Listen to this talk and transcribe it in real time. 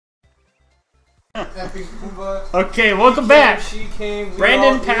Epic Goomba. Okay, welcome back. She came.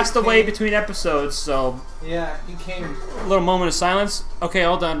 Brandon passed away between episodes, so yeah, he came. A little moment of silence. Okay,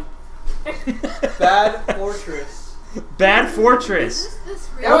 all done. Bad Fortress. Bad Fortress.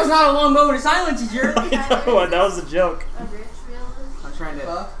 That was not a long moment of silence, you jerk. I know, that was a joke. I'm trying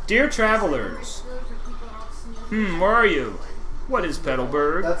to. Dear travelers. Where are you? What is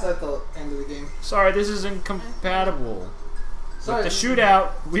Petalburg? That's at the end of the game. Sorry, this is incompatible. Sorry. With the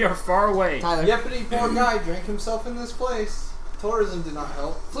shootout, we are far away. Tyler. Yepity, poor guy, drank himself in this place. Tourism did not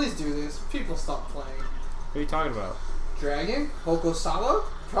help. Please do this. People stop playing. What are you talking about? Dragon? Hokosawa?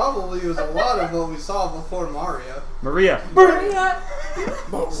 Probably was a lot of what we saw before Mario. Maria.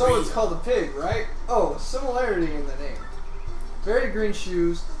 So it's called a pig, right? Oh, similarity in the name. Very green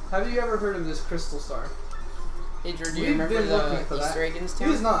shoes. Have you ever heard of this crystal star? Hey, Drew, do you We've remember been looking for the Easter that. egg in this town?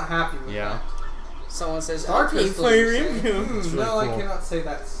 He's not happy with that. Someone says, Star okay, crystals Fire are saying, Emblem. It's really no, I cool. cannot say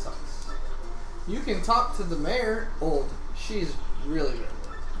that sucks. You can talk to the mayor. Old. She's really good.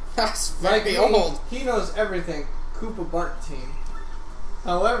 That's Like very me, old. he knows everything. Koopa Bark team.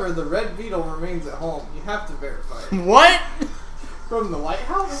 However, the red beetle remains at home. You have to verify it. What? From the White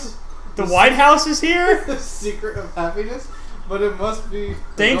House? The White House is here? The secret of happiness? But it must be...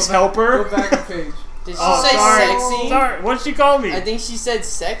 Thanks, go back, helper. Go back a page. Did she Oh, say sorry. sexy? Sorry, what did she call me? I think she said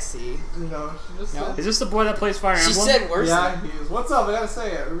sexy. No, she just No. said... Is this the boy that plays Fire Emblem? She said worse. Yeah, he is. What's up? I gotta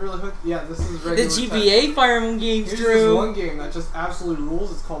say it. Really hooked. Yeah, this is The regular. GBA Fire Emblem games, Here's this Drew. one game that just absolutely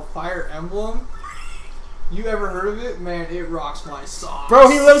rules. It's called Fire Emblem. You ever heard of it? Man, it rocks my socks. Bro,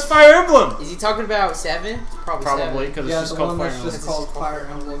 he loves Fire Emblem! Is he talking about 7? Probably Probably, 7. because Yeah, it's just the called one Fire that's Emblem. just called Fire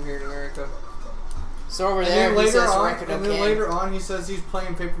Emblem here in America. So over And there, then he later says on, record and then okay. later on, he says he's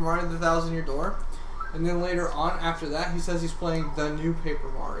playing Paper Mario: The Thousand Year Door. And then later on, after that, he says he's playing the new Paper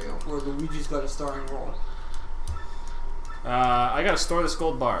Mario, where Luigi's got a starring role. I gotta store this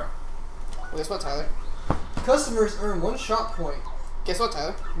gold bar. Well, guess what, Tyler? Customers earn 1 shot point. Guess what,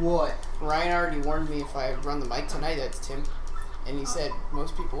 Tyler? What? Ryan already warned me if I run the mic tonight, that's Tim. And he said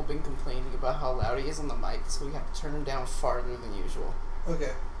most people have been complaining about how loud he is on the mic, so we have to turn him down farther than usual.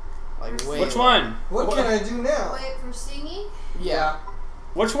 Okay. Like way. Which one? What can I do now? Wait, for singing? Yeah.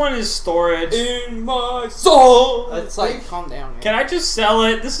 Which one is storage? In my soul. I It's like, think- calm down, man. Can I just sell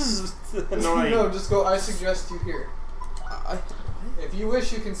it? This is annoying. No, just go. I suggest you here. I- If you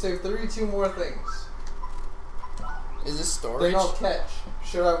wish, you can save 32 more things. Is this Then storage? I'll catch.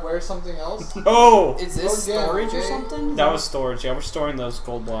 Should I wear something else? Oh! Is this Again, storage or okay. something? That was storage. Yeah, we're storing those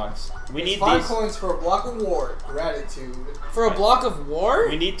gold blocks. We It's need 5 these. coins for a block of war. Gratitude. For a block of war?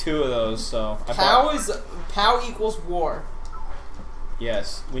 We need 2 of those, so. I Pow bought- is pow equals war.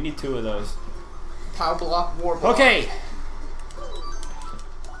 Yes, we need 2 of those. Pow block war block. Okay!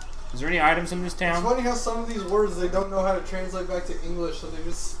 Is there any items in this It's town? funny how some of these words they don't know how to translate back to English, so they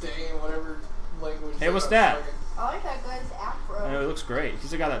just stay in whatever language. Hey, they what's got that? spoken. I like that guy's afro. I know, it looks great.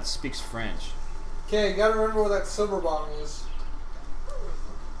 He's the guy that speaks French. Okay, gotta remember where that silver bomb is.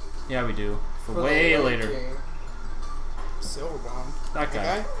 Yeah, we do. For the way late later. game. Silver bomb. That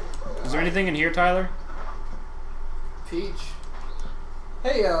guy. Okay. Is there anything in here, Tyler? Peach.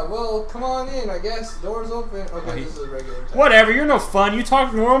 Hey, well, come on in, I guess. Door's open. Okay, this is regular time. Whatever, you're no fun. You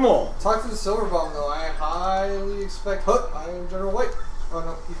talk normal. Talk to the silver bomb, though. I highly expect... I am General White. Oh,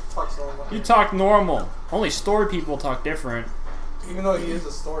 no, he talks normal. You talk normal. Only story people talk different. Even though he is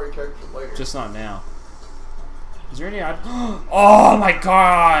a story character later. Just not now. Is there any Oh my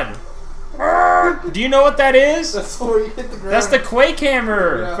god! Do you know what that is? That's where you hit the ground. That's the Quake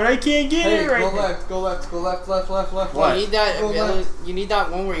Hammer! Yeah. But I can't get Hey, it right go now. left, go left, go left, left, left, left, What? left. You need that Go ability, left. you need that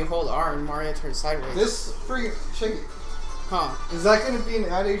one where you hold R and Mario turns sideways. This freaking... Shake it. Huh. Is that going to be an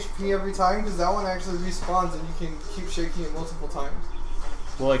add HP every time? Because that one actually respawns and you can keep shaking it multiple times.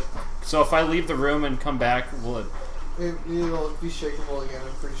 Well, like, so if I leave the room and come back, will it? It'll be shakeable again,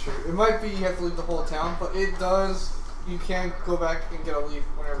 I'm pretty sure. It might be you have to leave the whole town, but it does... You can go back and get a leaf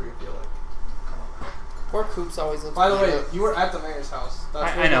whenever you feel like. Poor Coops always looks By the way, cute. you were at the mayor's house.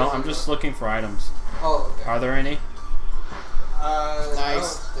 That's where I know, those I'm are. just looking for items. Oh, okay. Are there any? I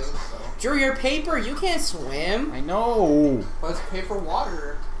Nice. don't think so. Drew, your paper, you can't swim. I know. Let's pay for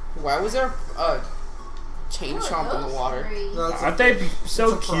water. Why was there a chain Oh, chomp in the those water? three. No, it's a Aren't they fish.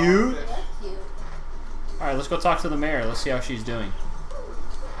 so It's a prawn cute? fish. That's cute. Alright, let's go talk to the mayor. Let's see how she's doing.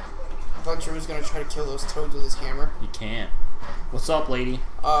 I thought Drew was gonna try to kill those toads with his hammer. You can't. What's up, lady?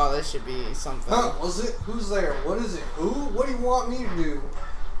 Oh, this should be something. Huh, was it? Who's there? What is it? Who? What do you want me to do?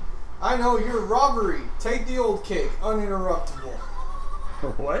 I know, you're robbery. Take the old cake. Uninterruptible.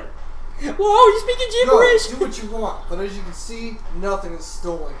 What? Whoa, you're speaking Go, gibberish! do what you want, but as you can see, nothing is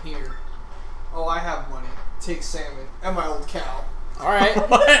stolen here. Oh, I have money. Take salmon and my old cow. Alright.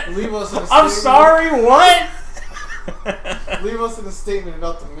 What? Leave us in a I'm statement. sorry, what? Leave us in a statement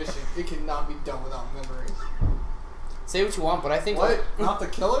about the mission. It cannot be done without memories. Say what you want, but I think What? Not the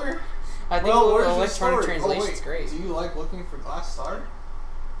killer? I think Well, where's your electronic story? translation is wait. great. Do you like looking for Glass Star?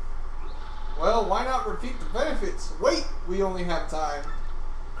 Well, why not repeat the benefits? Wait, we only have time.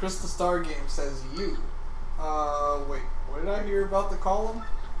 Crystal Star Game says you. Wait, what did I hear about the column?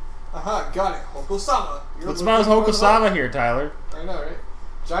 Aha, got it. Hokosama. What smells Hokosama here, Tyler? I know, right?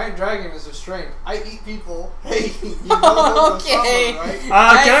 Giant dragon is restrained. I eat people. Hey, you know Hokosama, Okay.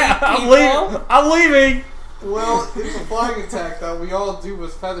 right? I'm leaving. Well, it's a flying attack that we all do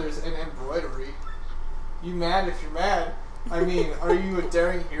with feathers and embroidery. You mad if you're mad? I mean, are you a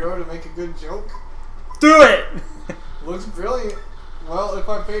daring hero to make a good joke? Do it. Looks brilliant. Well, if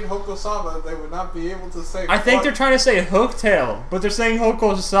I paid Hokosama, they would not be able to say. I think they're trying to say Hooktail, but they're saying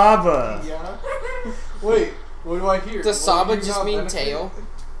Hokosama. Yeah. Wait, what do I hear? Does What do Saba you just not mean benefit? tail?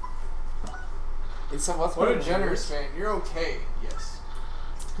 It's What a generous man. You're okay. Yes.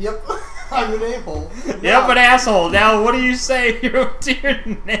 Yep. I'm an a-hole. Yep, an asshole. Now, what do you say to your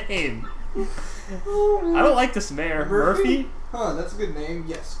name? I don't like this mayor. Murphy? Huh, that's a good name.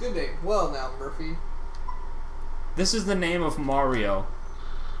 Yes, good name. Well now, Murphy. This is the name of Mario.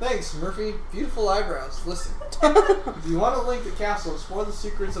 Thanks, Murphy. Beautiful eyebrows. Listen. If you want to link the castle, explore the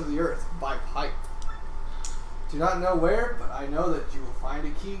secrets of the earth by pipe. Do not know where, but I know that you will find a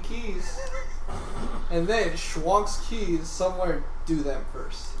keys. And then Schwonk's keys somewhere. Do them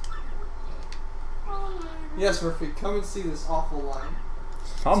first. Yes, Murphy, come and see this awful line.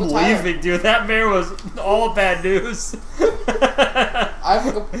 I'm So, Tyler- leaving, dude. That mayor was all bad news.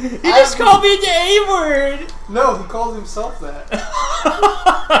 He He just called me the A-word. No, he called himself that.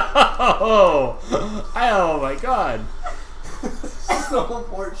 Oh my god.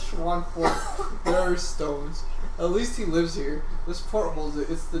 Snowport, Schwanport. There are stones. At least he lives here. This port holds it.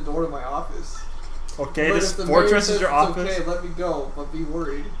 It's the door to my office. Okay, But this if the fortress mayor is your says it's office. Okay, let me go, but be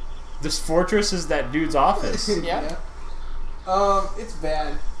worried. This fortress is that dude's office. Yeah. It's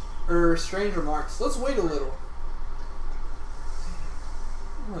bad. Strange remarks. Let's wait a little.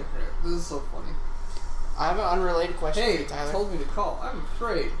 Holy crap, this is so funny. I have an unrelated question for Hey, you, Tyler. told me to call. I'm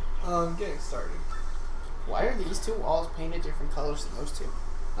afraid. Getting started. Why are these two walls painted different colors than those two?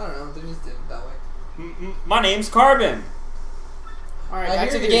 I don't know, they just did it that way. My name's Carbon. Alright, I back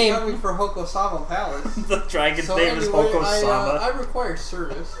to hear the you're game. coming for Hokosama Palace. The dragon's So name is anyway, Hokosama. I require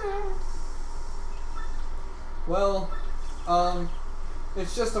service. Well,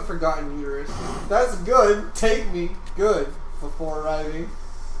 it's just a forgotten uterus. That's good. Take me. Good. Before arriving.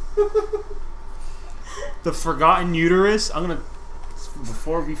 The forgotten uterus. I'm gonna.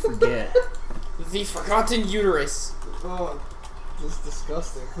 Before we forget. The forgotten uterus. Oh, this is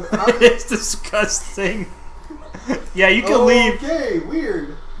disgusting. It's disgusting. Yeah, you can leave. Okay, weird.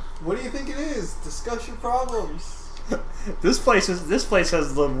 What do you think it is? Discuss your problems. This place has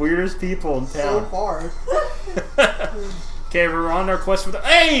the weirdest people in So town. far. Okay, we're on our quest for the.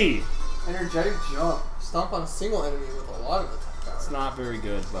 Hey! Energetic jump. Stomp on a single enemy with a lot of attack power. It's not very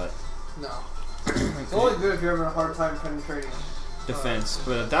good, but No. It's only good if you're having a hard time penetrating. defense.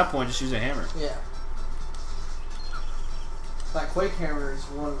 But at that point, just use a hammer. Yeah. That Quake Hammer is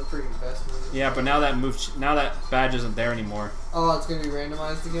one of the freaking best moves. Yeah, but now that badge isn't there anymore. Oh, it's gonna be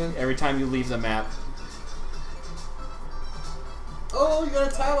randomized again? Every time you leave the map. Oh, you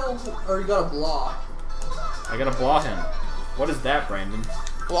got a tattle, or you got a block. I gotta blah him. What is that, Brandon?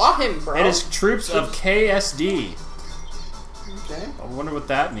 Block him, bro. It is troops of KSD. Okay. I wonder what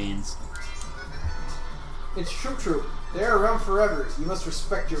that means. It's Troop. They are around forever. You must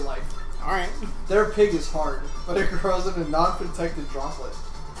respect your life. Alright. Their pig is hard, but it grows in a non-protected droplet.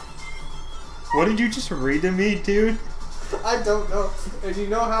 What did you just read to me, dude? I don't know. And you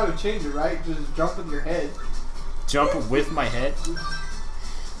know how to change it, right? Just jump with your head. Jump with my head?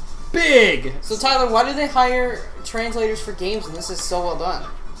 Big! So, Tyler, why do they hire translators for games when this is so well done?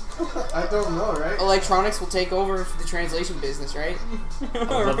 I don't know, right? Electronics will take over for the translation business, right? I'd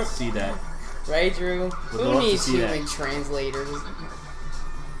love to see that. Right, Drew? Would Who love to needs see that. human translators?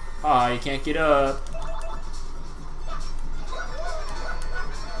 Aw, you can't get up.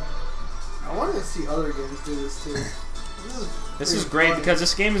 I wanted to see other games do this too. This is pretty great funny. because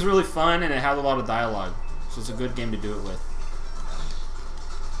this game is really fun and it has a lot of dialogue. So it's a good game to do it with.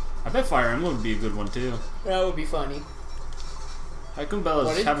 I bet Fire Emblem would be a good one too. That would be funny. How Bella's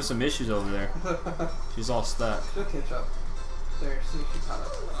What did- having some issues over there? She's all stuck. She'll catch up. There, see if she caught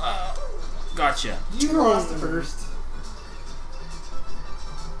up. Gotcha. You lost it first.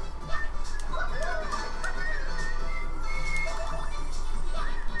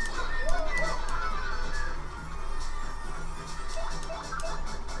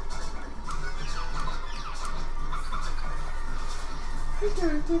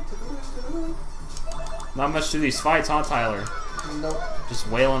 Not much to these fights, huh, Tyler? Nope. Just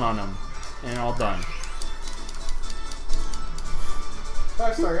wailing on them. And all done.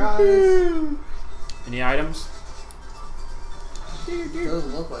 5-star guys. Any items?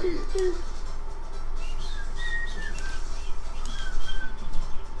 Doesn't look like it.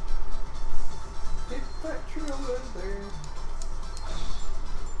 Hit that tree over there.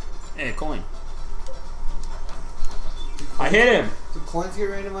 Hey, a coin. I hit him! Do coins get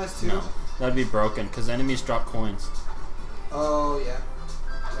randomized too? No. That'd be broken, because enemies drop coins. Oh, yeah.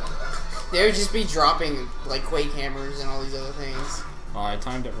 They would just be dropping like quake hammers and all these other things. Oh, I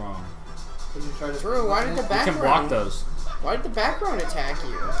timed it wrong. Did you try to Drew, why did the You background? can block those. Why did the background attack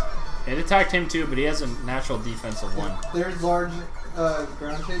you? It attacked him too, but he has a natural defense of 1. There's large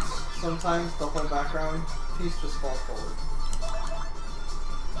ground hits. Sometimes the whole background piece just falls forward.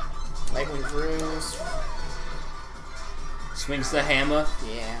 Like when Drew's. Swings the hammer.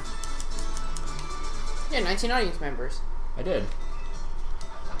 Yeah. Yeah, 19 audience members. I did.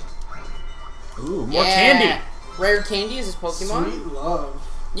 Ooh, more Yeah. candy! Rare candy is his Pokemon. Sweet love.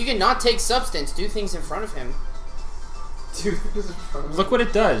 You cannot take substance. Do things in front of him. Dude, this is fun. Look what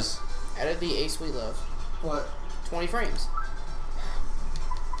it does. Added the A Sweet Love. What? 20 frames.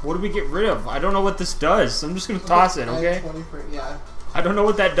 What do we get rid of? I don't know what this does. I'm just gonna toss it, okay? 20 yeah. I don't know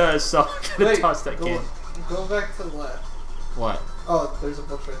what that does, so I'm gonna Wait, toss that candy. Go back to the left. What? Oh, there's a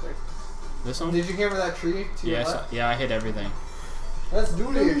bush right there. This one? Did you hammer that tree to your Yes. left? Yeah, I hit everything. Let's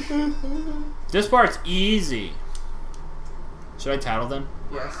do this. This part's easy. Should I tattle them?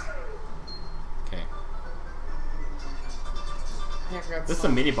 Yes. Okay. I forgot This is the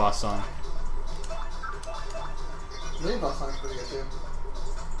mini boss song. Mini boss song's pretty good too.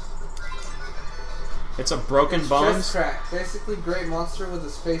 It's a broken It's bones. Chest crack. Basically, great monster with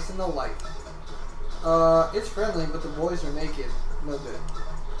his face in the light. It's friendly, but the boys are naked. No good.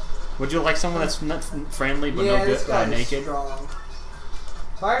 Would you like someone that's not friendly but yeah, no this good guy is naked? strong.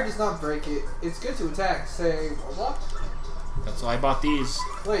 Fire does not break it. It's good to attack. Say, what? That's why I bought these.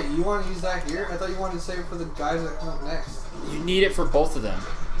 Wait, you want to use that here? I thought you wanted to save it for the guys that come up next. You need it for both of them.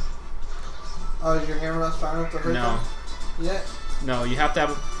 Oh, is your hammer not strong enough to hurt No. them? Yet? No, you have to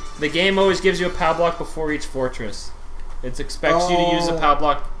have. The game always gives you a power block before each fortress. It expects you to use a power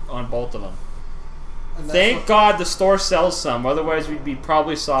block on both of them. And that's Thank what- God the store sells some, otherwise we'd be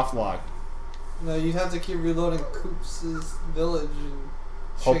probably soft locked. No, you'd have to keep reloading Coops' village and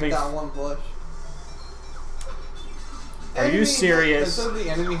Hoping- shake that one bush. Are you serious? I said the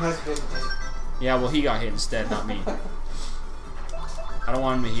enemy has been hit. Yeah, well he got hit instead, not me. I don't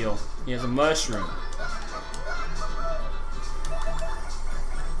want him to heal. He has a mushroom.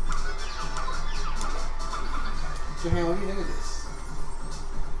 Johan, what do you think of this?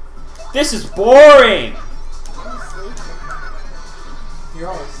 This is boring! I'm sleeping. You're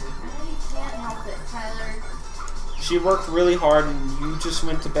always sleeping. I can't help it, Tyler. She worked really hard and you just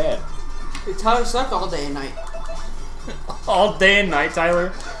went to bed. Tyler slept all day and night. All day and night,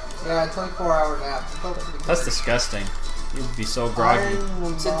 Tyler? Yeah, 24-hour nap. That's disgusting. You'd be so groggy.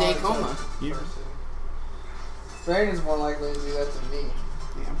 It's a day coma. You- Brandon's more likely to do that than me.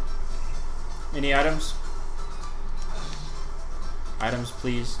 Yeah. Any items? Items,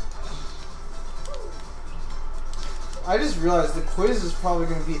 please. I just realized the quiz is probably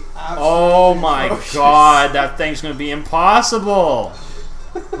going to be absolutely Oh my atrocious. God, that thing's gonna be impossible.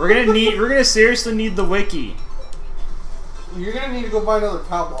 We're gonna seriously need the wiki. You're going to need to go buy another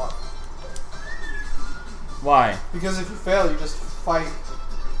power block. Why? Because if you fail, you just fight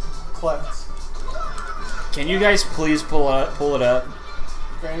Klefts. Can you guys please pull it up?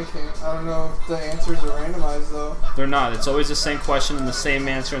 Brandon can't. I don't know if the answers are randomized, though. They're not. It's always the same question and the same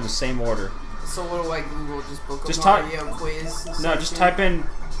answer in the same order. So what do I Google? Just Pokemon Just type- quiz? and No, such just shit? type in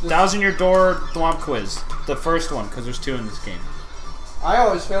Thousand Year Door Thwomp Quiz. The first one, because there's 2 in this game. I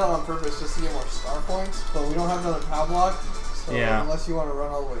always fail on purpose just to get more star points, but we don't have another power block, so Yeah. unless you want to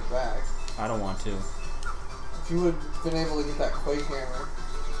run all the way back. I don't want to. If you would have been able to get that Quake Hammer.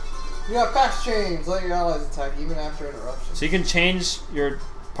 You got fast chains, let your allies attack even after interruption. So you can change your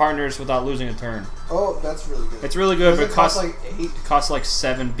partners without losing a turn. Oh, that's really good. It's really good, Does but it it costs like 8? it costs like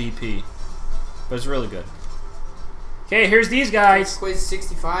 7 BP. But it's really good. Okay, here's these guys. Quiz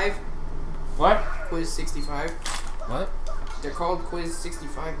 65. What? Quiz 65. What? They're called Quiz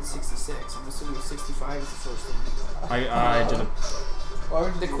 65 and 66. I'm assuming 65 is the first one. I did a... Why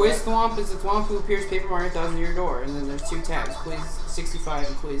would you The do Quiz that? Thwomp is the Thwomp who appears Paper Mario Thousand Year Door, and then there's 2 tabs, Quiz 65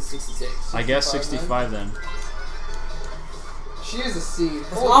 and Quiz 66. I guess 65 65 then. She is a seed. The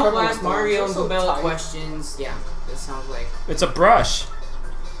Full of Thwomp pepper Blast, stones. Mario, and So Gobella tight. questions. Yeah, that sounds like. It's a brush.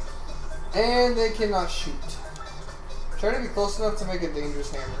 And they cannot shoot. Try to be close enough to make a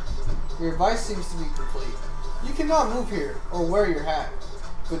dangerous hammer. Your advice seems to be complete. You cannot move here or wear your hat.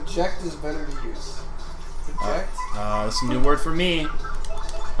 Project is better to use. Project? That's a new word for me.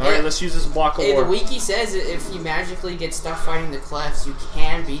 Alright, let's use this block of Hey, war. the wiki says that if you magically get stuck fighting the clefts, you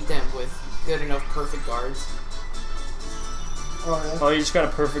can beat them with good enough perfect guards. Oh, really? Oh, you just gotta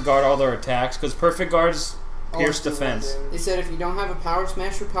perfect guard all their attacks, because perfect guards pierce do defense. one They said if you don't have a power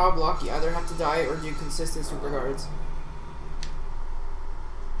smash or power block, you either have to die or do consistent super guards.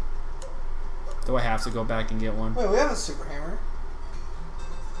 Do I have to go back and get one? Wait, we have a super hammer.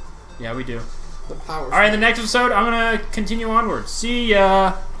 Yeah, we do. The power Alright, in the next episode, I'm gonna continue onward. See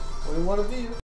ya! What do you want to be?